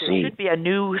 There should be a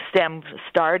new stem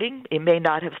starting. It may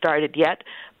not have started yet,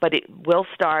 but it will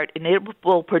start, and it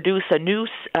will produce a new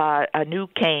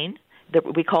cane.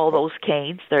 We call those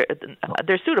canes. They're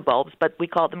pseudobulbs, but we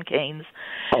call them canes.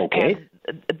 Okay.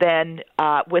 And then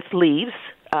with leaves.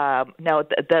 Now,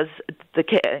 does the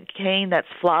cane that's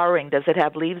flowering, does it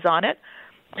have leaves on it?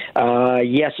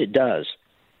 Yes, it does.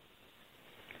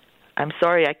 I'm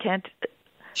sorry, I can't.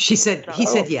 He said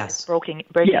yes. Breaking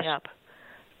up.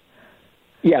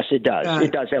 Yes, it does.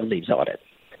 It does have leaves on it.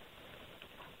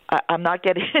 I'm not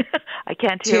getting. I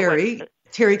can't hear.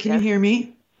 Terry, can you hear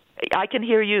me? I can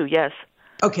hear you. Yes.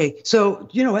 Okay, so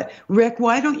you know what, Rick?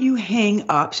 Why don't you hang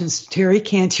up since Terry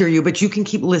can't hear you, but you can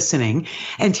keep listening.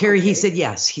 And Terry, he said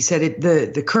yes. He said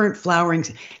the current flowering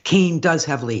cane does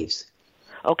have leaves.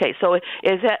 Okay, so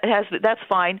that's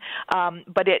fine,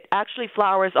 but it actually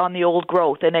flowers on the old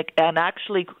growth, and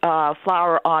actually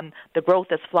flower on the growth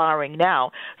that's flowering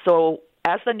now. So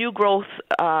as the new growth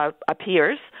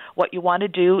appears, what you want to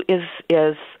do is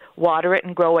water it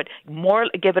and grow it more.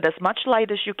 Give it as much light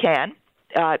as you can,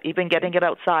 even getting it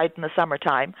outside in the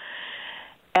summertime.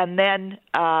 And then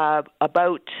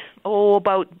about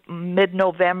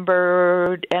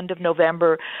mid-November, end of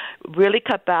November, really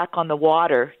cut back on the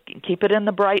water. Keep it in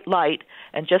the bright light,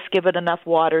 and just give it enough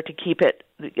water to keep it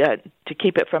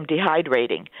from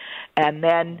dehydrating. And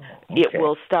then it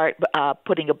will start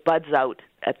putting buds out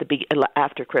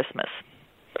after Christmas.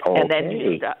 Okay. And then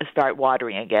you start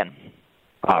watering again.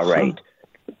 All right.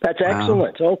 That's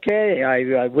excellent. Okay,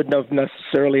 I wouldn't have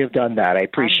necessarily have done that. I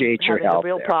appreciate your help. A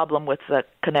real problem with the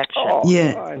connection. Oh,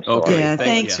 yeah. I'm sorry. Okay. Yeah.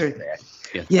 Thanks for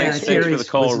thanks for the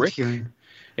call, Rick.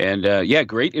 And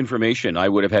great information. I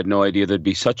would have had no idea there'd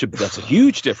be that's a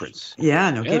huge difference. Yeah,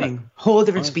 no kidding. Whole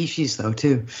different species though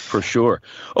too. For sure.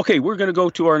 Okay, we're going to go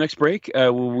to our next break.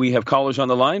 We have callers on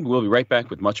the line. We'll be right back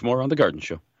with much more on The Garden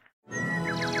Show.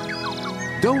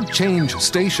 Don't change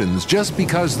stations just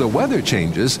because the weather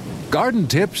changes. Garden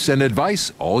tips and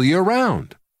advice all year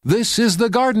round. This is The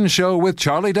Garden Show with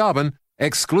Charlie Dobbin,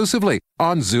 exclusively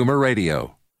on Zoomer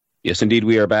Radio. Yes, indeed,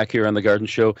 we are back here on The Garden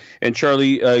Show. And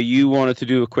Charlie, you wanted to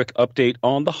do a quick update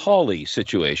on the holly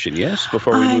situation, yes,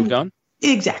 before we moved on?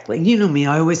 Exactly. You know me,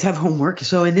 I always have homework.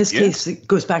 So in this case, it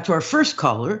goes back to our first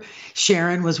caller.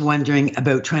 Sharon was wondering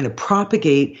about trying to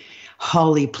propagate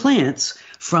holly plants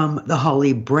from the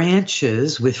holly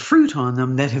branches with fruit on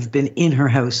them that have been in her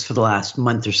house for the last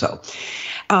month or so.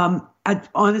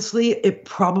 Honestly, it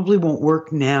probably won't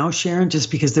work now, Sharon,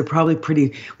 just because they're probably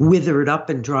pretty withered up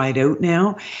and dried out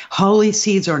now. Holly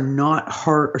seeds are not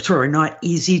not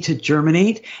easy to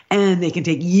germinate, and they can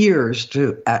take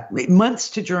months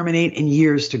to germinate and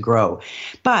years to grow.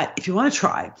 But if you want to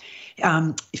try,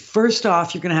 First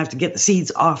off, you're going to have to get the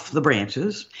seeds off the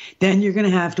branches. Then you're going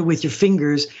to have to, with your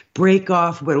fingers, break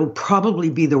off what will probably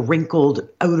be the wrinkled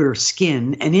outer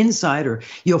skin. And inside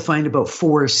you'll find about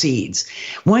 4 seeds.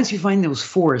 Once you find those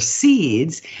 4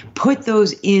 seeds, put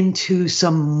those into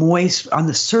on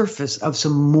the surface of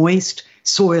some moist,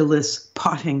 soilless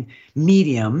potting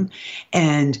medium,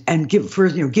 and give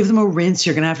them a rinse.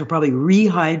 You're going to have to probably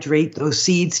rehydrate those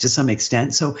seeds to some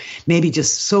extent. So maybe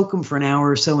just soak them for an hour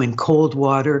or so in cold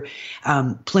water.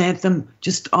 Plant them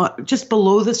just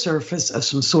below the surface of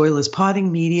some soilless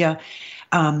potting media.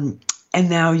 And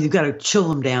now you've got to chill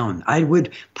them down. I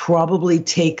would probably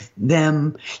take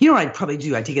them, what I'd probably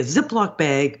do? I'd take a Ziploc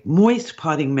bag, moist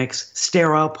potting mix,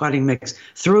 sterile potting mix,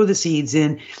 throw the seeds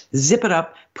in, zip it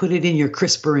up, put it in your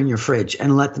crisper in your fridge,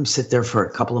 and let them sit there for a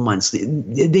couple of months.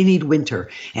 They need winter.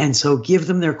 And so give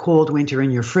them their cold winter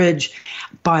in your fridge.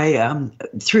 By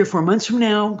 3 or 4 months from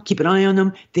now, keep an eye on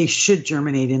them. They should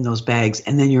germinate in those bags,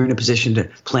 and then you're in a position to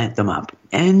plant them up.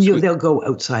 And they'll go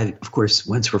outside, of course,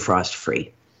 once we're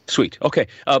frost-free. Sweet. Okay.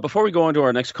 Before we go on to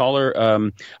our next caller,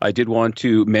 I did want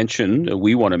to mention,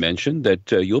 we want to mention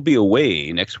that you'll be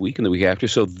away next week and the week after.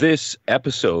 So this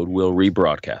episode will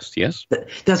rebroadcast. Yes?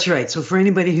 That's right. So for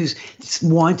anybody who's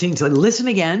wanting to listen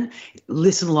again,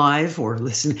 listen live or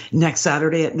listen next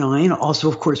Saturday at 9. Also,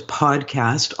 of course,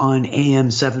 podcast on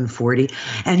AM 740.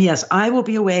 And yes, I will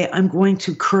be away. I'm going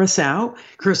to Curaçao.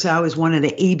 Curaçao is one of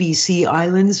the ABC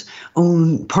islands,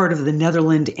 owned part of the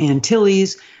Netherlands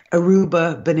Antilles.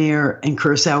 Aruba, Bonaire, and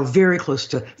Curaçao, very close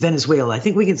to Venezuela. I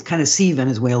think we can kind of see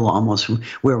Venezuela almost from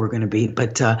where we're going to be.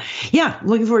 But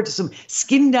looking forward to some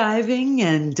skin diving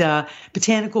and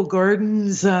botanical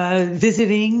gardens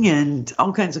visiting and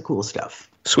all kinds of cool stuff.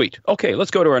 Sweet. Okay,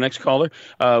 let's go to our next caller.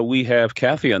 We have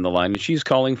Kathy on the line, and she's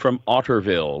calling from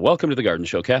Otterville. Welcome to the Garden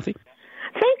Show, Kathy.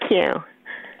 Thank you.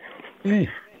 Hey.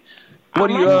 What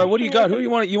do you got? Who you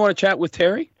want to chat with,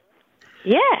 Terry?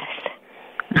 Yes.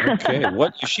 Okay,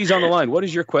 she's on the line. What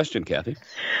is your question, Kathy?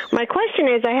 My question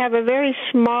is, I have a very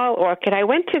small orchid. I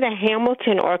went to the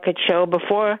Hamilton Orchid Show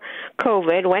before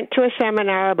COVID, went to a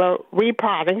seminar about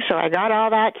repotting, so I got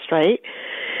all that straight.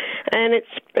 And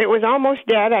it was almost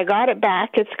dead. I got it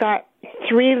back. It's got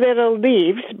 3 little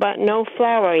leaves, but no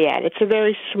flower yet. It's a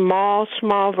very small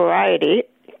variety.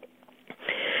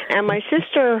 And my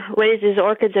sister raises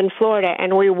orchids in Florida,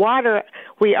 and we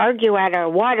argue at our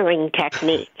watering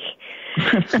technique.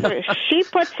 She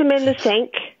puts them in the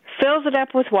sink, fills it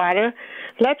up with water,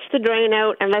 lets the drain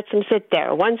out, and lets them sit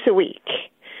there once a week.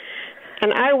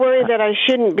 And I worry that I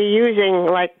shouldn't be using,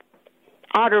 like,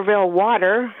 Otterville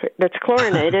water that's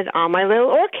chlorinated on my little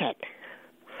orchid.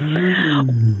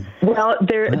 Well,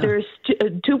 there's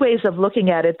 2 ways of looking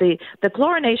at it. The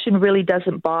chlorination really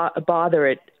doesn't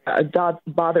bother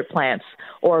plants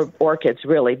or orchids,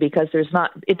 really, because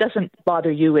it doesn't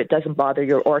bother you, it doesn't bother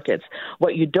your orchids.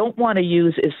 What you don't want to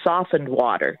use is softened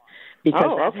water,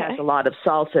 because that has a lot of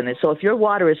salts in it. So if your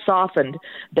water is softened,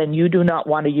 then you do not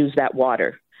want to use that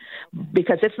water,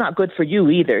 because it's not good for you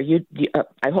either.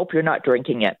 I hope you're not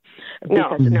drinking it,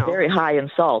 because it's very high in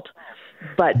salt.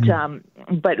 But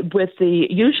with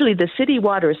usually the city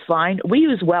water is fine. We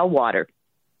use well water.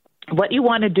 What you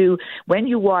want to do when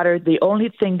you water, the only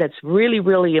thing that's really,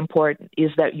 really important is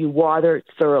that you water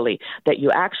thoroughly, that you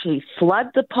actually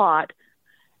flood the pot,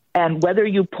 and whether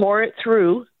you pour it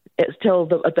through till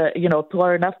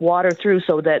pour enough water through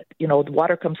so that, the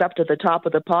water comes up to the top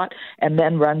of the pot and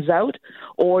then runs out,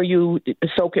 or you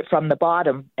soak it from the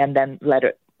bottom and then let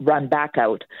it run back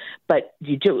out. But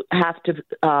you do have to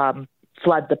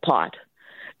flood the pot.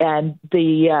 And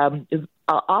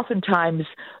oftentimes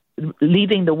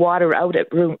leaving the water out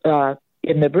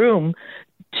in the room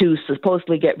to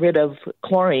supposedly get rid of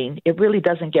chlorine, it really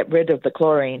doesn't get rid of the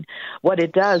chlorine. What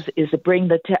it does is to bring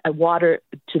the water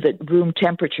to the room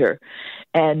temperature,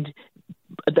 and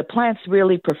the plants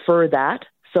really prefer that.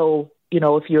 So,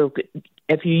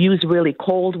 if you use really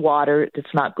cold water,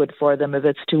 it's not good for them. If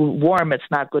it's too warm, it's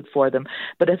not good for them.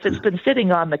 But if it's been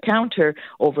sitting on the counter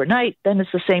overnight, then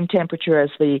it's the same temperature as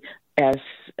the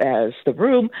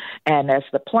room and as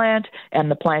the plant, and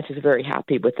the plant is very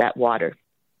happy with that water.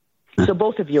 So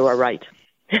both of you are right.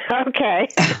 Okay.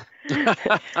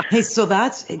 Hey, so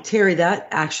Terry, that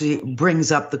actually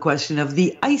brings up the question of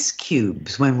the ice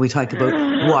cubes when we talk about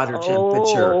water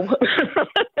temperature.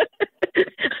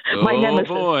 My nemesis.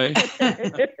 Boy.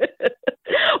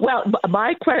 Well,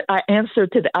 my answer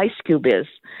to the ice cube is,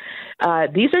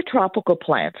 these are tropical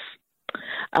plants.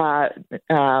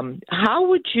 How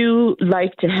would you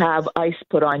like to have ice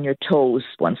put on your toes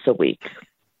once a week?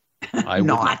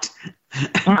 Not.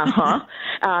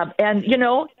 And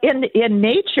in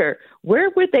nature, where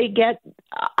would they get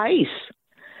ice?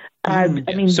 I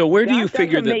mean, so where do you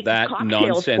figure that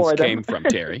nonsense came from,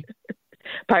 Terry?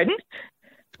 Pardon?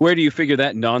 Where do you figure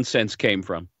that nonsense came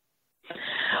from?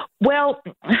 Well,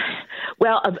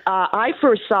 I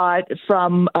first saw it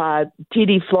from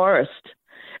T.D. Florist.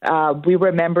 We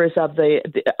were members of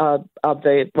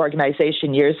the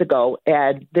organization years ago,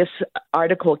 and this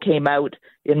article came out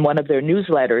in one of their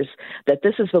newsletters that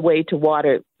this is the way to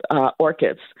water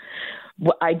orchids.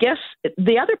 I guess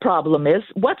the other problem is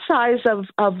what size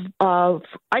of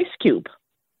ice cube?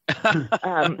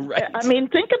 Right. I mean,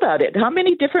 think about it. How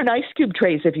many different ice cube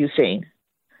trays have you seen?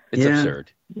 It's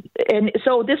absurd. And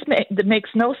so this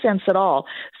makes no sense at all.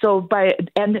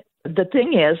 And the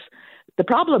thing is, the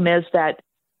problem is that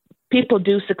people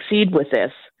do succeed with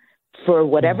this. For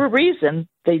whatever reason,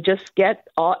 they just get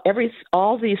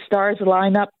all these stars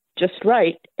line up just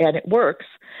right, and it works.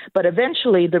 But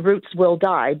eventually, the roots will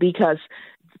die because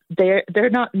they're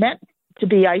not meant to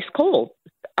be ice cold.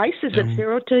 Ice is at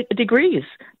 0 degrees.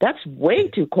 That's way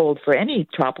too cold for any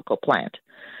tropical plant.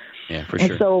 Yeah, for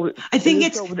sure. So I think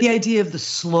it's the idea of the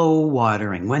slow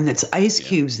watering. When it's ice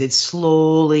cubes, it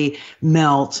slowly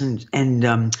melts and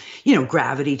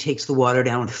gravity takes the water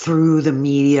down through the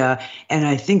media. And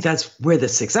I think that's where the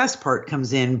success part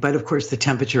comes in. But of course, the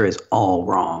temperature is all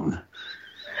wrong.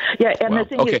 Yeah, and the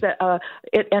thing is that,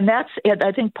 and that's it.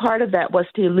 I think part of that was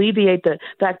to alleviate the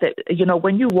fact that,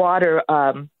 when you water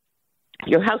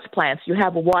your house plants, you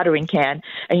have a watering can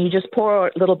and you just pour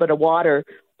a little bit of water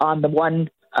on the one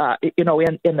in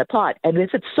the pot. And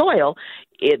if it's soil,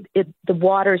 the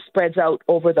water spreads out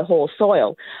over the whole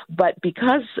soil. But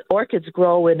because orchids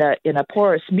grow in a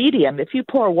porous medium, if you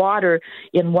pour water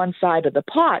in one side of the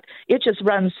pot, it just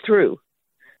runs through.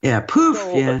 Yeah,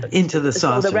 into the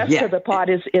saucer. So the rest of the pot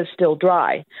is still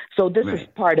dry. So this is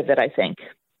part of it, I think.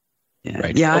 Yeah,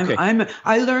 right.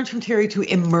 I learned from Terry to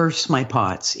immerse my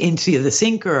pots into the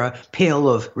sink or a pail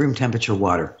of room temperature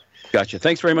water. Gotcha.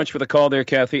 Thanks very much for the call there,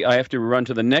 Kathy. I have to run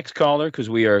to the next caller because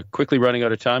we are quickly running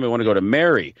out of time. I want to go to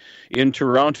Mary in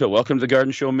Toronto. Welcome to the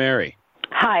Garden Show, Mary.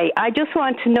 Hi. I just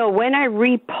want to know, when I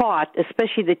repot,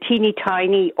 especially the teeny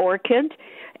tiny orchid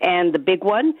and the big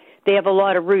one, they have a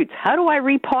lot of roots. How do I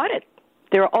repot it?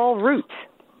 They're all roots.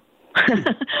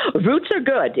 Roots are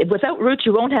good. Without roots,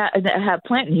 you won't have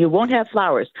planting. You won't have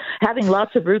flowers. Having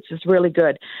lots of roots is really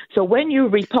good. So when you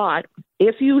repot,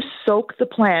 if you soak the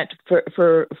plant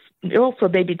for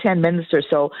maybe 10 minutes or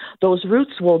so, those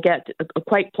roots will get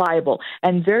quite pliable.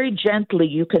 And very gently,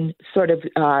 you can sort of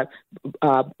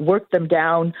work them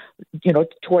down,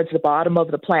 towards the bottom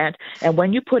of the plant. And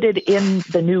when you put it in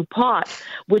the new pot,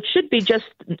 which should be just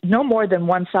no more than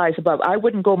one size above, I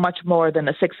wouldn't go much more than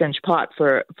a 6-inch pot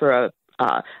for a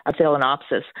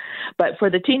Phalaenopsis. But for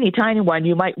the teeny tiny one,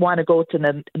 you might want to go to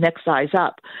the next size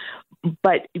up.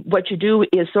 But what you do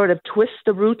is sort of twist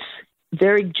the roots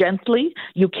very gently.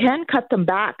 You can cut them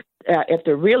back if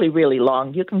they're really, really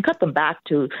long. You can cut them back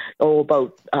to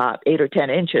about 8 or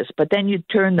 10 inches, but then you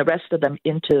turn the rest of them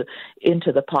into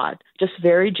the pot, just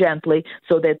very gently,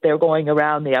 so that they're going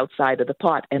around the outside of the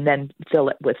pot, and then fill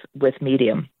it with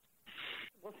medium.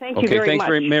 Well, thank you very much.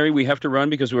 Okay, thanks, Mary. We have to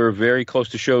run because we're very close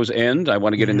to show's end. I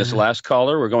want to get in this last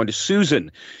caller. We're going to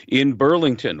Susan in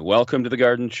Burlington. Welcome to the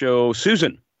Garden Show,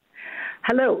 Susan.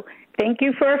 Hello. Thank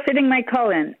you for fitting my call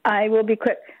in. I will be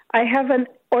quick. I have an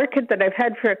orchid that I've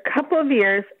had for a couple of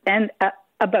years, and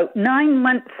about 9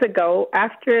 months ago,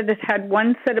 after it had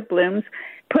one set of blooms,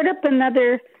 put up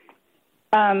another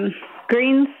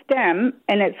green stem,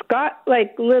 and it's got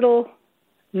like little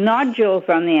nodules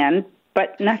on the end,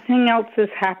 but nothing else is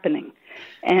happening.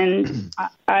 And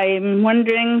I'm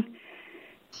wondering,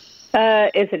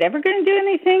 is it ever going to do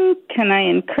anything? Can I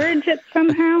encourage it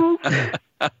somehow?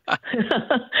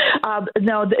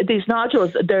 No, these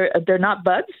nodules, they're not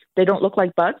buds? They don't look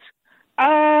like buds?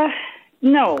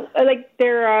 No. Like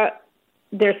they're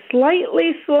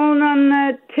slightly swollen on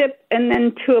the tip and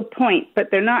then to a point, but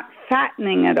they're not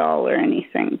fattening at all or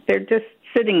anything. They're just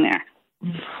sitting there.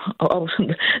 Oh,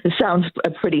 it sounds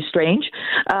pretty strange.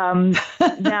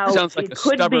 Now, sounds like a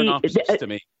stubbornopsis to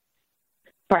me.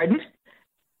 Pardon?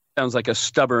 Sounds like a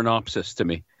stubbornopsis to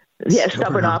me. Yeah,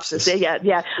 stubbornopsis.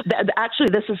 Yeah. Actually,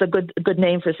 this is a good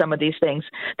name for some of these things.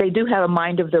 They do have a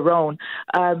mind of their own.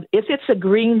 If it's a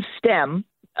green stem,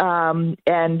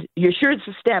 and you're sure it's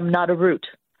a stem, not a root.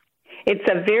 It's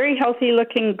a very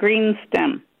healthy-looking green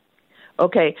stem.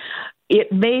 Okay,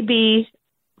 it may be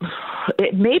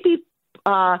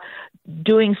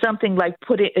doing something like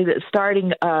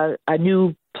starting a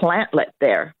new plantlet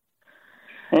there.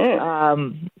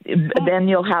 then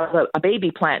you'll have a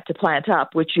baby plant to plant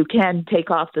up, which you can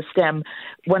take off the stem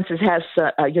once it has,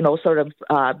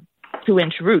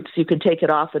 2-inch roots. You can take it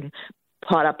off and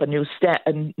pot up a new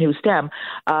stem.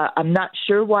 I'm not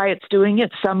sure why it's doing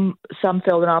it. Some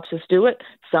Phalaenopsis do it,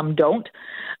 some don't.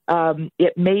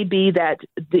 It may be that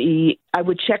I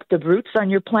would check the roots on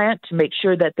your plant to make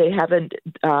sure that they haven't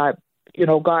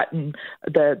gotten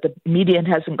the median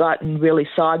hasn't gotten really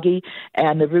soggy,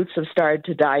 and the roots have started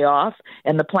to die off,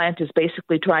 and the plant is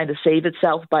basically trying to save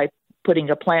itself by putting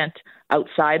a plant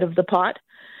outside of the pot.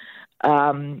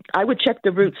 I would check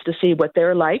the roots to see what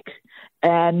they're like,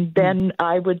 and then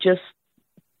I would just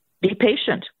be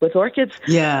patient with orchids.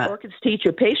 Yeah. Orchids teach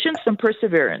you patience and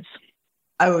perseverance.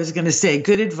 I was going to say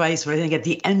good advice, but I think at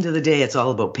the end of the day, it's all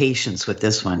about patience with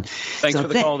this one. Thanks for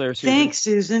the call there, Susan. Thanks,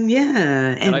 Susan.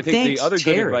 Yeah. And I think thanks, the other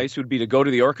Terry. good advice would be to go to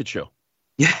the orchid show.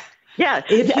 Yeah. Yeah,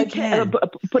 if you can.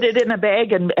 Put it in a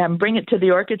bag and bring it to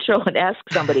the orchid show and ask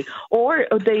somebody. Or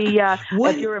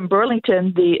if you're in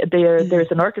Burlington,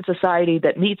 there's an orchid society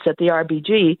that meets at the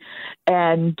RBG,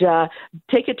 and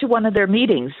take it to one of their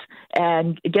meetings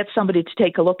and get somebody to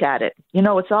take a look at it.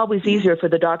 It's always easier for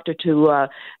the doctor to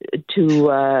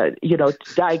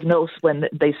diagnose when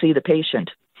they see the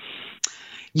patient.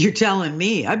 You're telling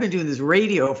me. I've been doing this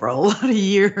radio for a lot of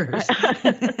years.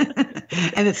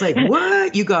 And it's like,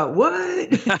 what? You got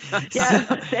what?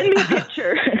 Yeah, send me a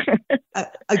picture.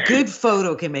 a good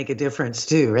photo can make a difference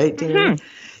too, right, Terry? Mm-hmm.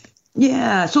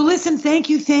 Yeah. So listen, thank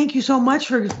you so much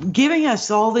for giving us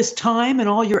all this time and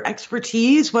all your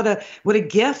expertise. What a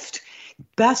gift.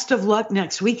 Best of luck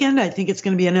next weekend. I think it's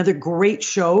going to be another great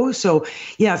show. So,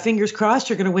 yeah, fingers crossed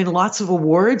you're going to win lots of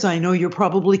awards. I know you're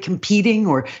probably competing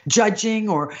or judging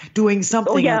or doing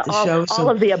something at the show. All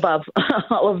of the above.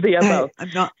 All of the above.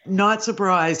 I'm not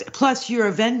surprised. Plus, you're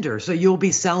a vendor, so you'll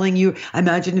be selling. I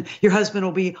imagine your husband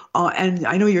will be, and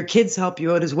I know your kids help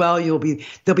you out as well. They'll be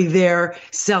there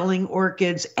selling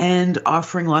orchids and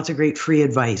offering lots of great free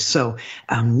advice. So,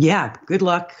 good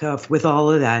luck with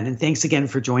all of that. And thanks again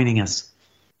for joining us.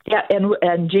 Yeah,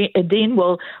 and Dean,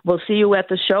 we'll see you at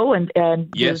the show, and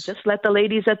yes. Just let the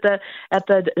ladies at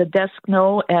the desk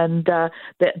know, and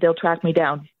they'll track me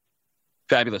down.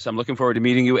 Fabulous! I'm looking forward to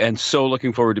meeting you, and so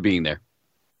looking forward to being there.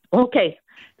 Okay,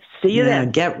 see you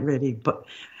then. Get ready.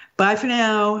 Bye for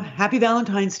now. Happy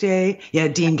Valentine's Day. Yeah,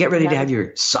 Dean, get ready to have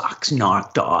your socks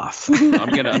knocked off.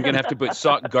 I'm gonna have to put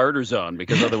sock garters on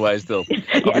because otherwise I'll be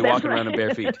walking around in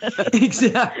bare feet.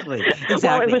 Exactly.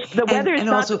 Well, the weather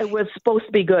it was supposed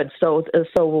to be good, so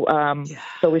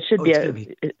it should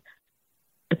be.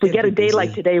 If we get a day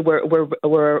like today,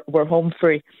 we're home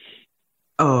free.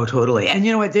 Oh, totally. And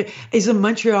you know what? Is the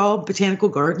Montreal Botanical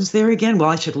Gardens there again?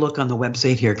 Well, I should look on the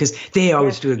website here because they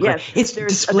always do it great. Yes, it's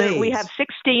displays. We have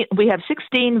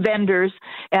 16 vendors,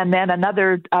 and then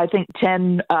another, I think,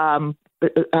 10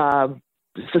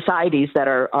 societies that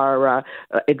are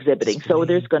exhibiting. So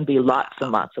there's going to be lots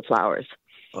and lots of flowers.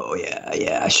 Oh,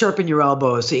 yeah. Sharpen your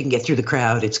elbows so you can get through the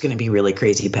crowd. It's going to be really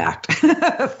crazy packed.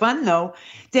 Fun, though.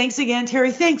 Thanks again,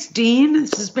 Terry. Thanks, Dean.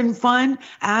 This has been fun.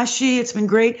 Ashy, it's been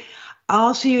great.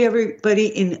 I'll see you, everybody,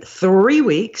 in 3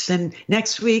 weeks. And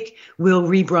next week, we'll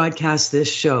rebroadcast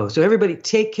this show. So everybody,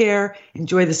 take care.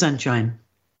 Enjoy the sunshine.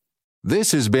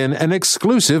 This has been an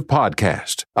exclusive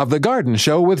podcast of The Garden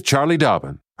Show with Charlie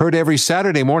Dobbin. Heard every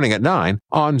Saturday morning at 9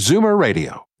 on Zoomer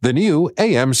Radio, the new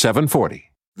AM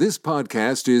 740. This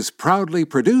podcast is proudly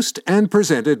produced and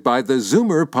presented by the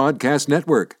Zoomer Podcast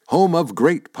Network, home of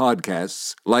great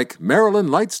podcasts like Marilyn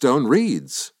Lightstone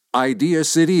Reads, Idea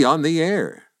City on the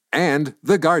Air, and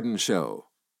The Garden Show.